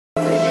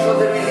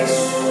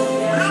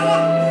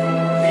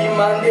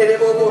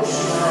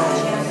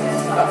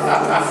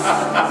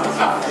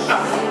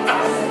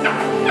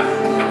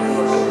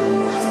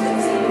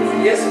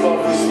Yes, Lord,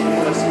 receive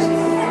mercy.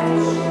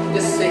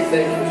 Just say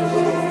thank you to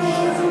the Lord.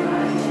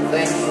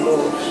 Thank you,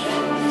 Lord.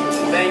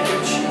 Thank you,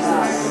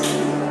 Jesus.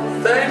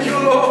 Thank you,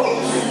 Lord.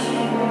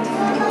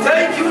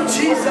 Thank you,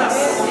 Jesus.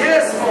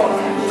 Yes, Lord.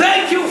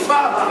 Thank you,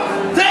 Father.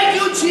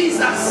 Thank you,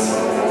 Jesus.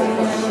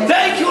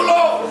 Thank you,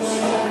 Lord.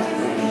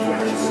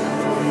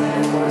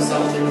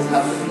 Something is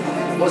happening.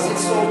 Was it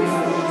so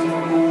before?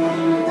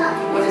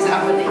 What is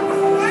happening?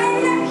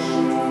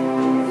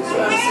 So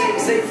I'm saying,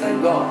 say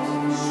thank God.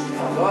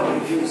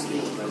 God reveals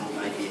things when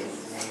I hear.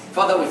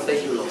 Father, we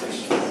thank you, Lord.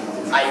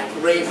 I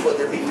pray for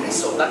the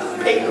release of that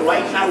pain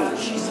right now in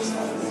Jesus'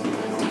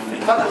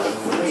 name. Father, we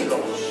pray,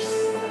 Lord.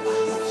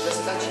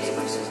 Just touch him,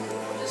 my sister.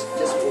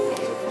 Just hold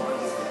him.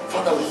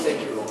 Father, we thank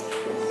you, Lord,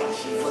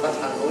 for that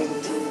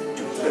anointing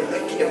to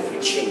break every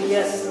chain.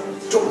 Yes.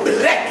 To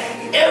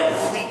break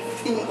everything,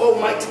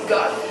 Almighty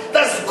God,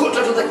 that's good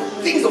to the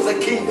things of the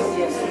kingdom.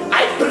 Yes.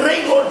 I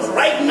pray, Lord,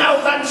 right now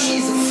that she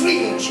is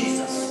free in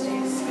Jesus.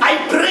 I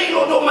pray,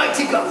 Lord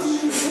Almighty God,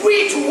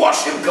 free to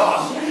worship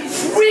God.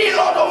 Free,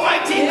 Lord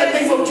Almighty, in the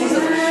name of Jesus.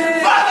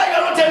 Father, you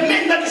are not a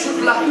man that you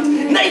should lie,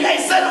 neither a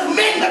son of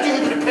man that you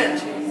should repent.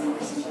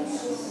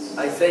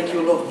 I thank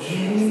you, Lord.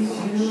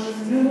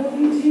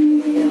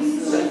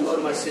 Thank God,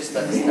 my sister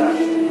is done.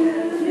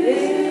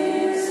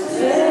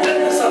 Let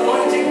this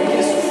anointing begin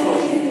to flow.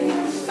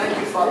 Thank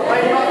you, Father.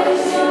 My brother.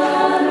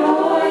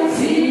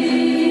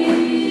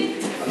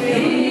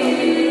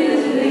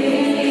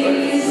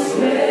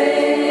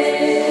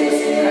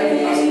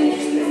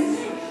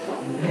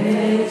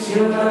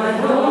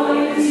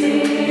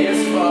 Yes,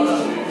 Father.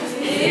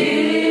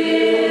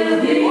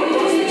 God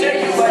wants to take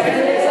you by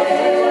hand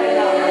right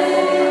now.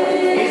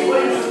 He's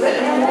going to let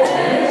you walk.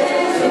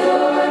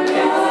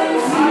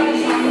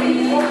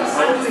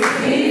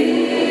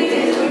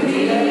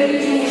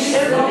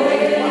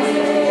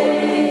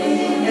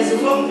 As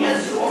long as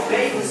you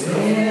obey His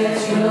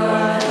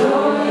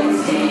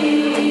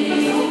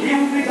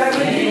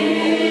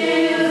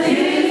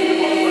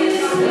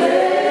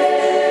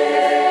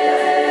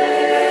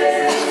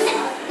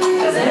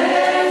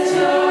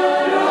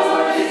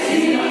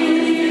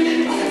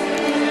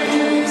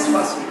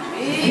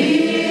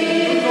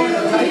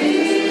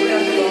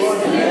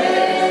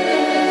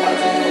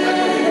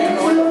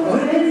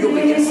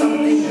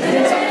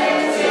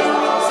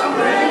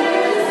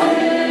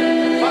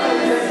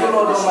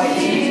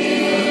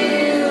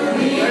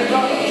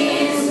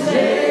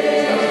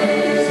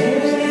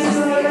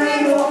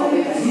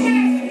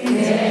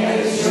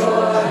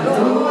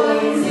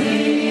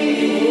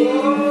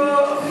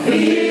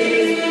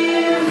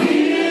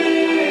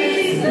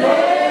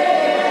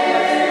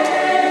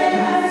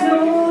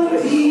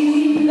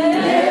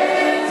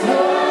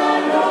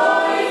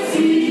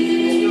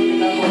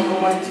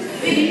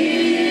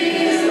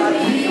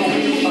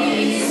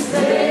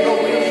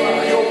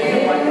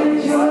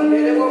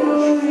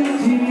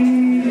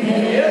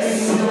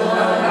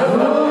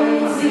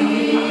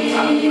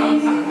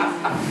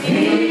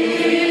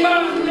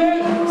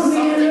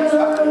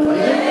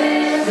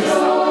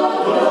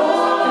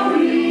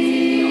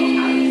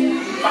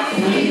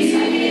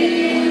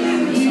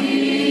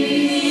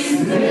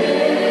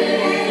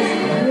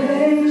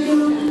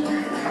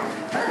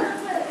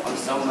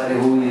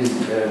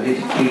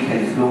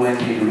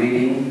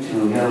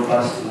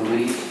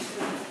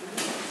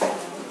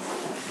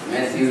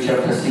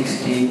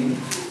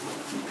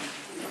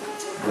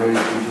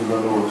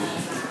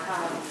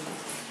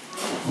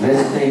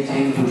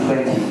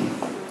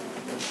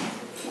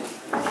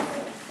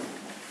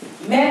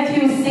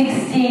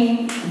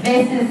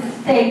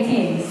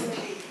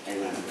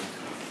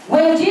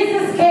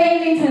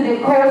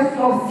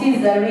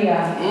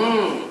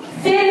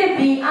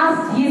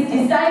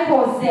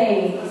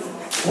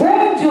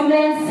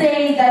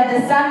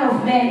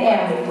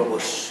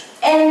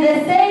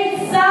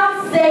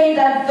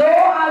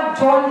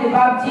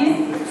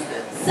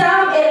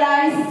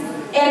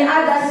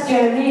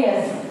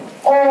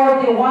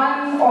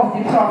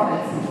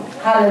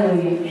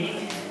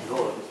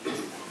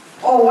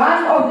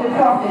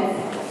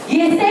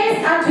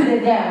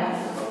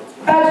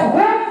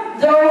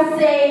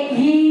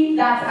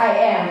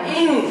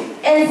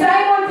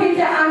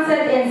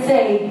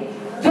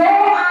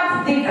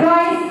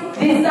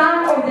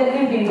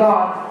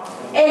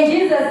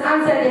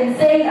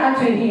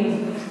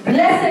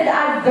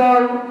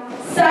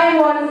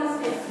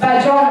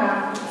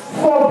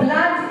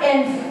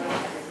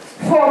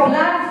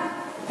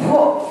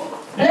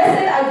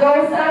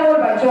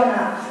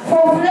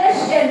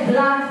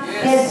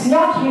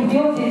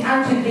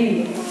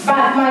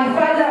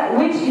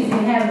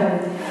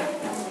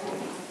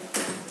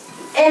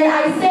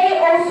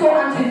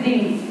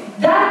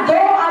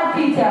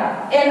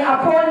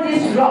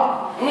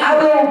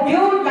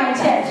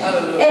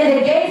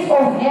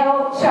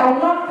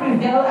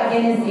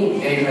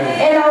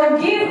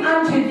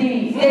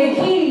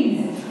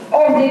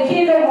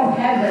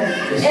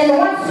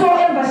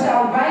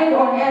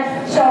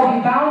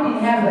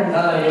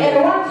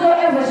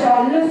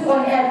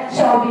on earth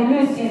shall be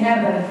loosed in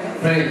heaven.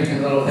 Praise be to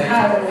the Lord.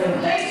 Hallelujah.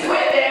 Place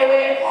where there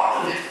were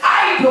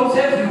idols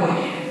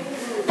everywhere.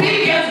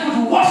 Pagans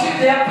could worship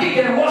their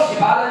pagan worship.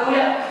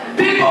 Hallelujah.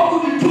 People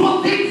could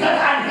do things that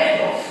are unheard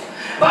of.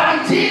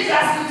 But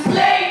Jesus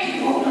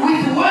played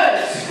with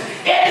words.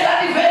 It is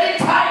at the very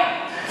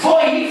time for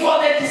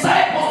the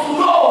disciples to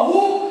know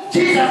who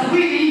Jesus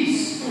really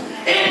is.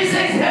 And he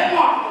says, "Come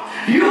on,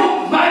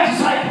 you, my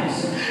disciples,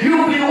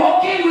 you've been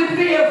walking with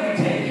me every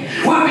day.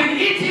 We've been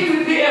eating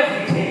with me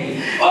every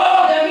day.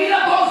 All the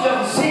miracles you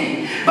have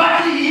seen."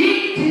 But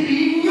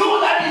he knew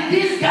that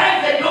these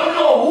guys, they don't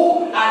know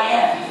who I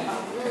am.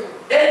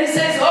 And he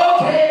says,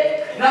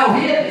 "Okay, now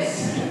hear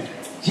this."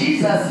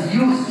 Jesus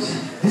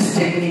used this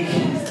technique,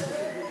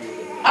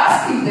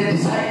 asking the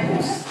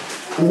disciples,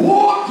 "Who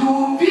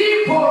do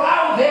people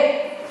out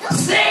there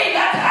say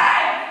that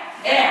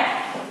I am?"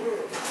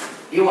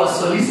 He was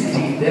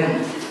soliciting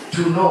them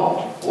to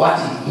know what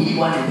he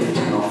wanted them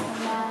to know.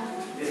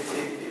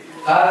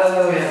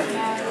 Hallelujah.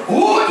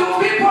 Who do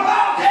people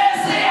out there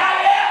say I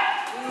am?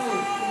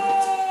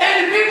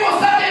 And people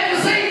started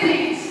to say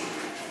things.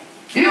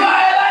 You are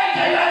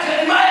Elijah, you are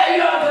Jeremiah,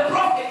 you are the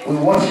prophet. We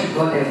worship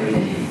God every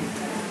day.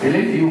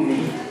 Believe you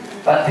me.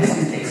 But this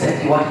is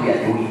exactly what we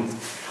are doing.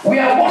 We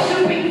are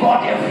worshiping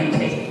God every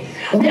day.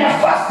 We are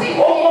fasting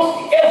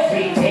almost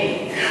every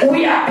day.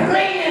 We are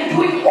praying and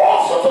doing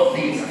all sorts of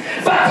things.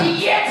 But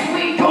yet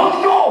we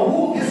don't know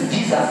who this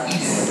Jesus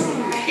is.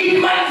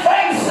 It might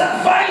find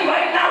fine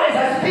right now as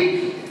I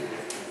speak.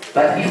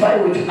 But if I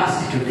were to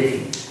ask you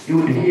today, you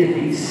would hear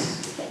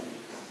this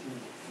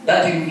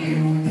that you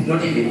did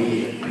not even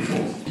hear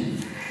before.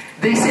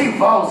 They say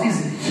vows,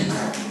 isn't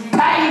it?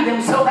 Tying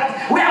themselves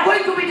that we are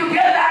going to be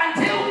together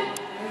until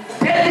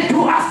death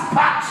do us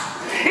part.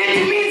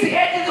 It means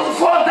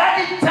for that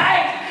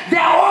time they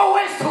are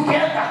always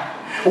together.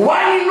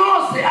 One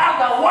knows the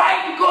other.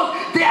 Why? Because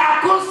they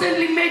are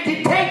constantly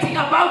meditating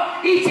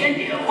about each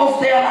and of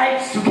their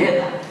lives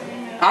together.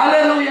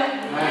 Hallelujah.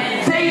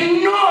 Amen.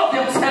 They know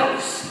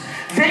themselves.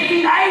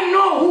 I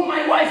know who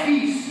my wife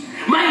is.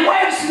 My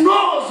wife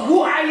knows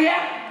who I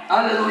am.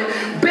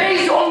 Hallelujah.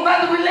 Based on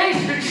that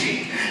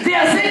relationship,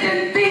 there are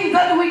certain things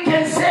that we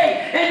can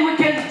say and we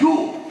can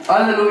do.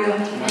 Hallelujah.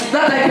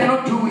 That I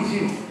cannot do with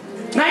you.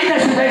 Neither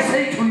should I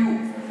say to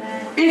you.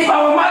 If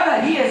our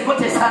mother here has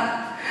got a son,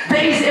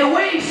 there is a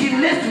way she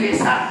relates to a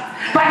son.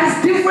 But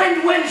it's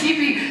different when she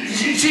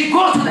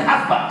goes to the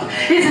husband.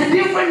 It's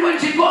different when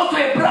she goes to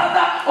a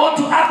brother or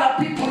to other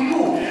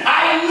people.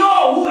 I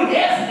know who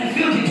has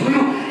revealed it to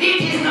you.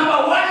 It is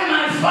number one,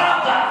 my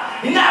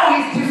father. Now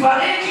he's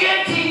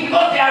differentiating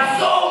because there are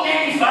so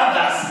many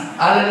fathers.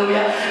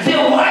 Hallelujah. The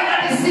one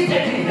that is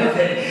seated in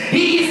heaven.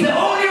 He is the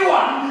only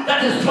one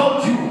that has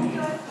told you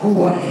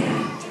who I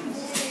am.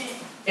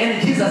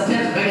 And Jesus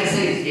stands back and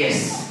says,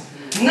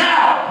 yes.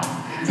 Now,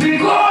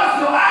 because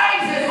your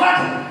eyes have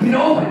what? Been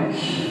opened.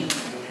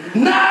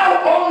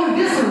 Now on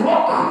this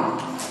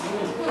rock,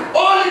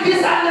 only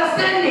this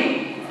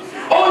understanding,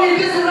 only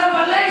this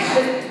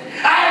revelation,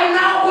 I am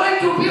now going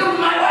to build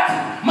my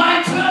what?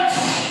 My church.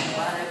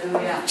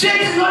 Hallelujah.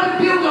 Church is not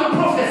built on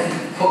prophecy.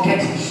 Forget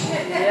it.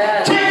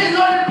 Yes. Church is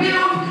not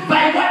built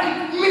by what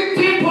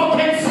people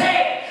can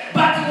say,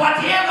 but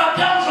whatever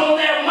comes from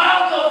the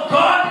mouth of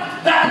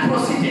God, that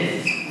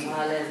proceeded.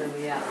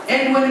 Hallelujah.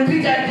 And when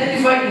Peter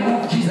identified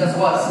who Jesus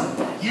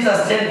was,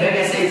 Jesus turned back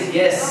and says,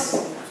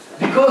 yes.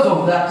 Because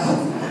of that,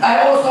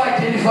 I also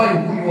identify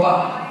who you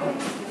are.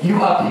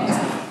 You are Peter.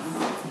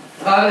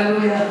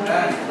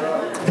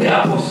 Hallelujah. The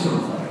apostle.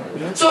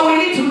 So we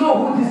need to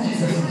know who this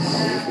Jesus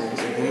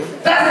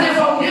is. That's the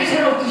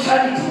foundation of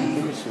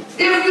Christianity.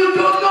 If you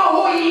don't know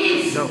who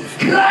he is,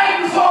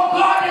 cry before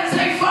God and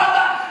say,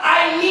 Father,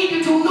 I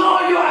need to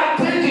know your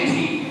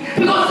identity.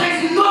 Because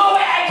there's no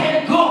way I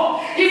can go.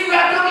 If we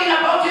are talking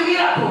about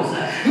miracles,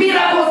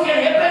 miracles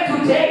can happen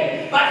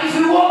today. But if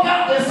you walk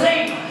out the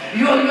same,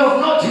 you have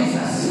no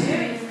Jesus.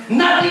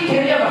 Nothing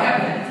can ever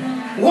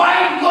happen.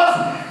 Why? Because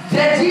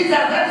the Jesus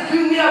that's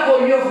doing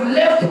miracle, you have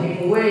left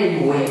him where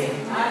you were.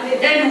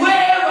 And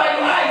wherever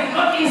you are is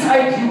not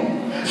inside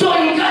you. So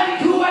he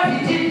can't do what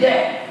he did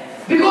there.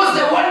 Because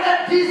the one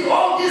that did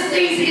all these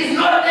things is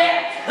not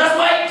there. That's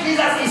why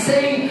Jesus is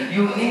saying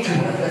you need to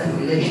have that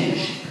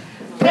relationship.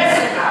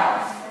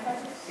 Personal.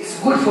 It's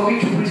good for me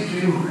to preach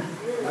to you.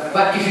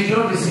 But if you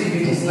don't receive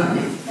it, it's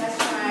nothing. That's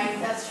right.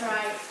 That's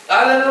right.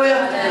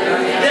 Hallelujah.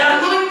 Hallelujah. The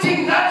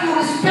anointing that you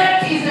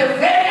respect is the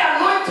very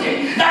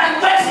anointing that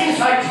works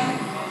inside you.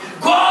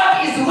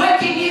 God is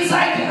working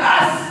inside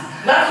us.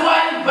 That's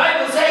why the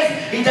Bible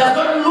says he does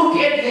not look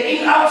at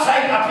the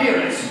outside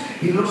appearance.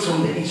 He looks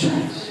from the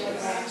inside.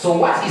 So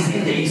what is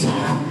in the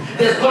inside?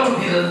 There's got to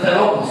be the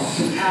Logos.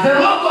 The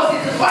Logos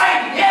is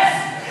fine,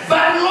 yes.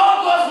 But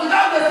Logos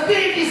without the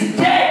Spirit is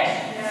dead.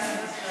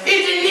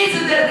 It needs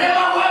the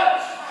Rhema word.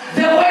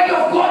 The word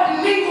of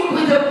God mingled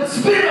with the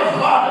Spirit of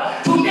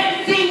God to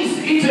make things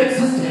into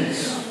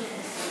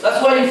existence.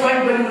 That's why you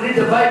find when you read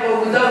the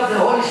Bible without the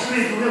Holy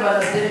Spirit, you never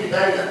understand it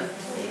either.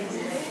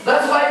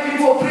 That's why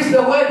people preach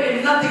the word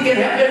and nothing can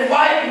happen.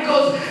 Why?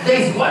 Because there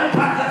is one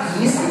part that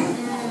is missing.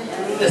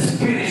 the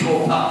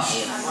spiritual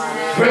touch.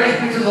 Praise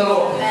be to the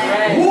Lord.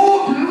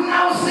 Who do you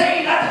now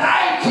say that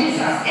I,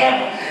 Jesus,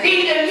 am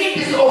in the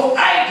midst of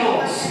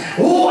idols?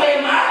 Who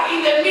am I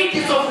in the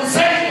midst of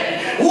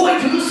recession? Who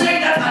do you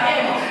say that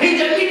I am in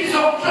the midst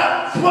of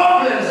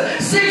problems,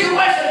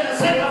 situations, and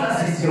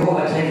circumstances?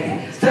 Jehovah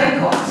Jireh.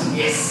 Thank God.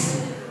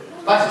 Yes.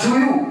 But to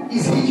you,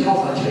 is He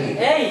Jehovah Jireh?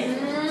 Hey.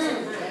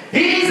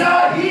 He is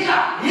our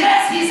healer.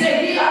 Yes, He's a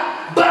healer.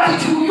 But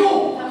to you,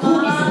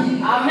 who is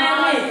He?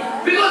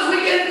 Amen. Because we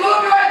can go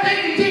to our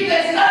daily thing.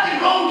 There's nothing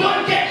wrong.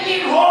 Don't get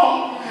me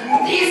wrong.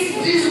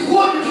 It's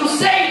good to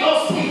say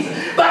those things.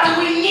 But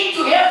we need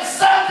to have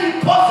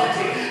something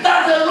positive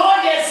that the Lord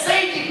has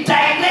said it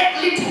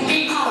directly to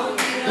me.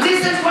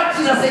 Listen to what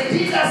Jesus said.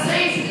 Jesus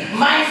says,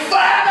 my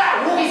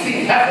Father who is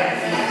in heaven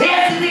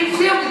has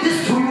revealed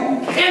this to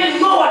you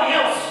and no one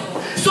else.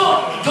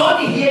 So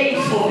don't hear it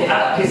from the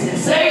other person.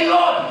 Say,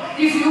 Lord,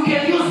 if you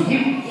can use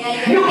him,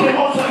 you can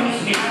also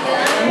use me.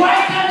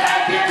 Why can't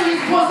I get to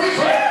his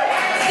position?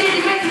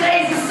 It means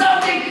there is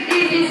something,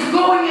 it is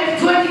going at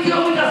 20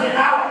 kilometers an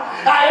hour.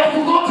 I have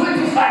to go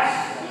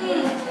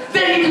 25.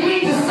 Then it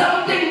means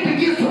something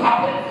begins to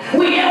happen.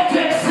 We have to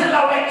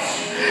accelerate.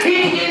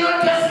 It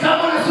cannot just come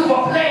on a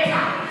super plate.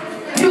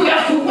 You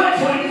have to work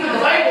for it. The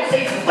Bible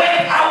says,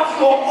 work out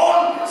your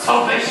own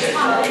salvation.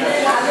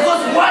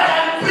 Because what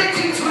I'm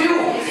preaching to you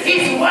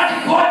is what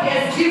God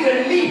has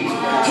given me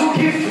to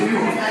give to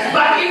you.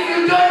 But if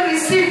you don't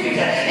receive it,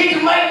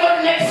 it might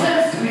not make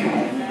sense to you.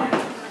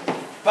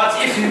 But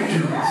if you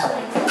do,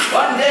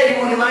 one day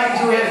you will remind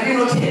you, have you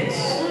not yet?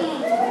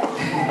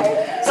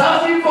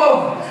 Some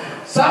people,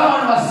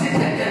 someone was sitting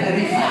at the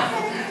river,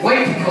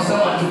 waiting for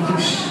someone to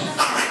push.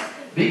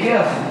 Be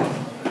careful.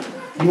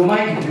 You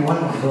might be one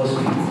of those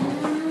people.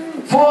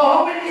 For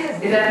how many years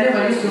did I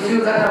never used to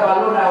feel that I'm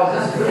alone? I was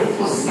just praying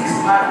for 6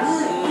 months.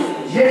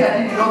 Yet I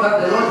didn't know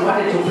that the Lord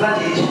wanted to plant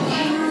a church.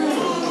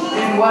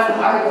 And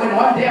when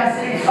one day I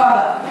said,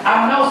 Father,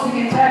 I'm now sick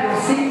and tired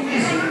of seeing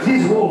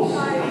these walls.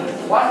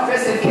 One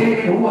person came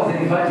in who was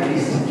an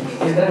evangelist.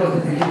 And that was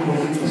the beginning of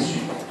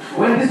ministry.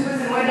 When this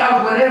person went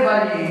out wherever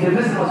the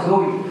person was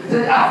going,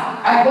 said,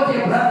 I got a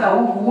brother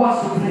who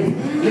wants to pray.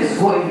 Let's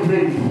go and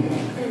pray with him.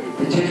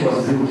 The church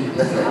was built.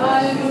 Just like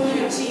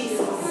Hallelujah, Jesus.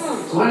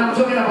 So when I'm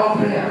talking about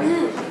prayer,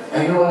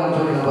 I know what I'm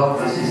talking about,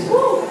 my sister.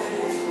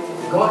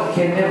 God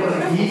can never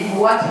give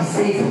what He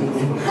says He will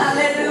do.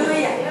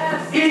 Hallelujah.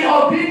 In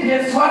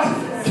obedience what?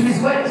 To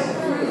His words.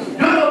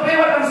 Don't obey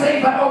what I'm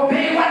saying, but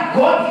obey what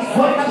God is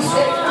going to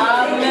say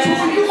to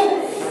you.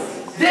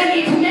 Then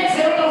it makes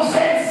a lot of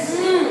sense.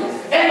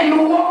 And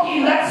you walk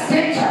in that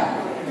stature.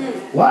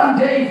 One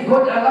day, if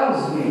God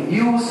allows me,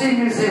 you will see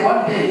me say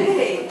one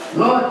day,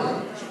 Lord,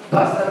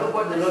 Pastor, look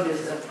what the Lord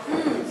has done.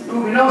 You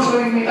will be now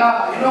showing me,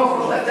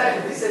 from that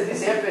time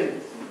this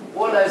happened.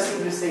 All I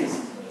simply say is,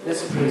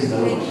 let's praise the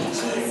Lord.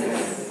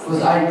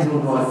 Because I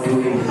don't know what to do.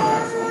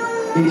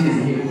 It is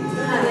Him.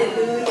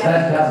 Hallelujah.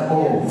 That does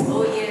all.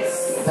 Oh,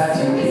 yes. That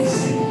you can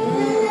see.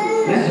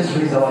 Let's just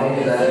raise our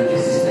hands and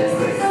this is the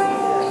prayer.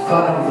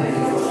 Father, we thank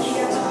you.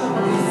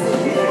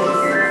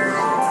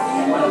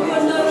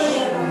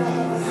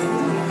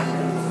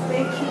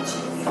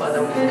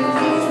 Father, we thank you.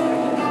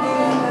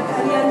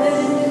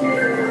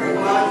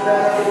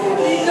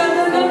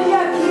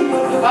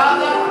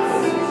 Father,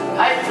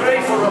 I pray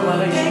for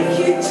revelation. Thank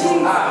you,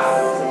 Jesus.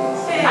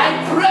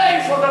 I pray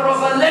for the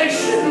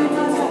revelation.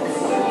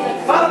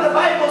 Father, the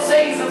Bible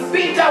says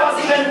Peter was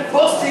even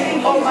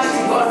boasting,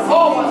 Almighty God.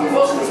 Paul was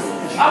boasting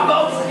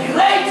about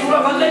great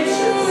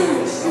revelation.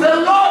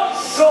 The Lord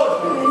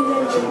showed me.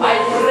 I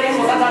pray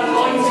for that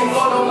anointing,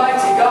 Lord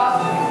Almighty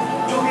God,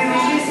 to be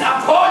released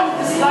upon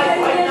this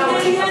life right now.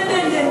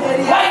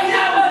 Right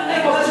now in the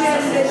name of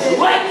Jesus.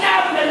 Right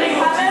now in the name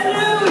of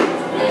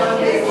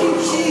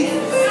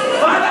Jesus.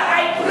 Father,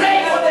 I pray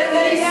for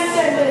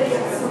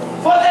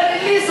the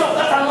release of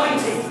that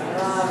anointing.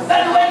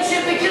 That when she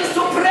begins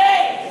to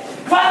pray,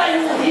 Father,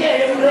 you will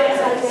hear her prayer.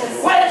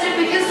 When she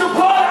begins to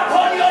call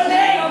upon your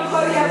name,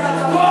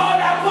 call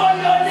upon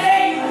your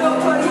name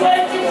 24/7.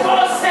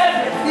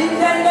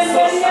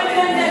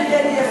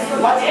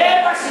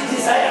 Whatever she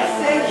desires,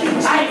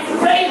 I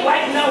pray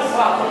right now,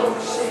 Father.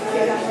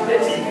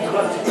 Let it be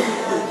granted.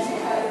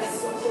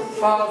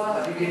 Father,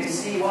 you can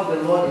see what the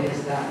Lord has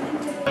done.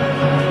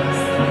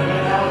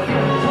 Now,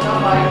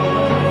 somebody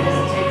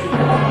hesitate to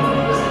come.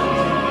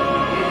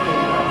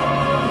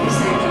 He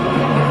said to me,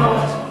 you know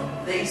what?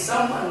 There is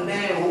someone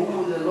there who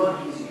the Lord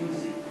is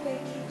using.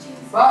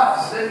 But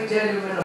let me tell you,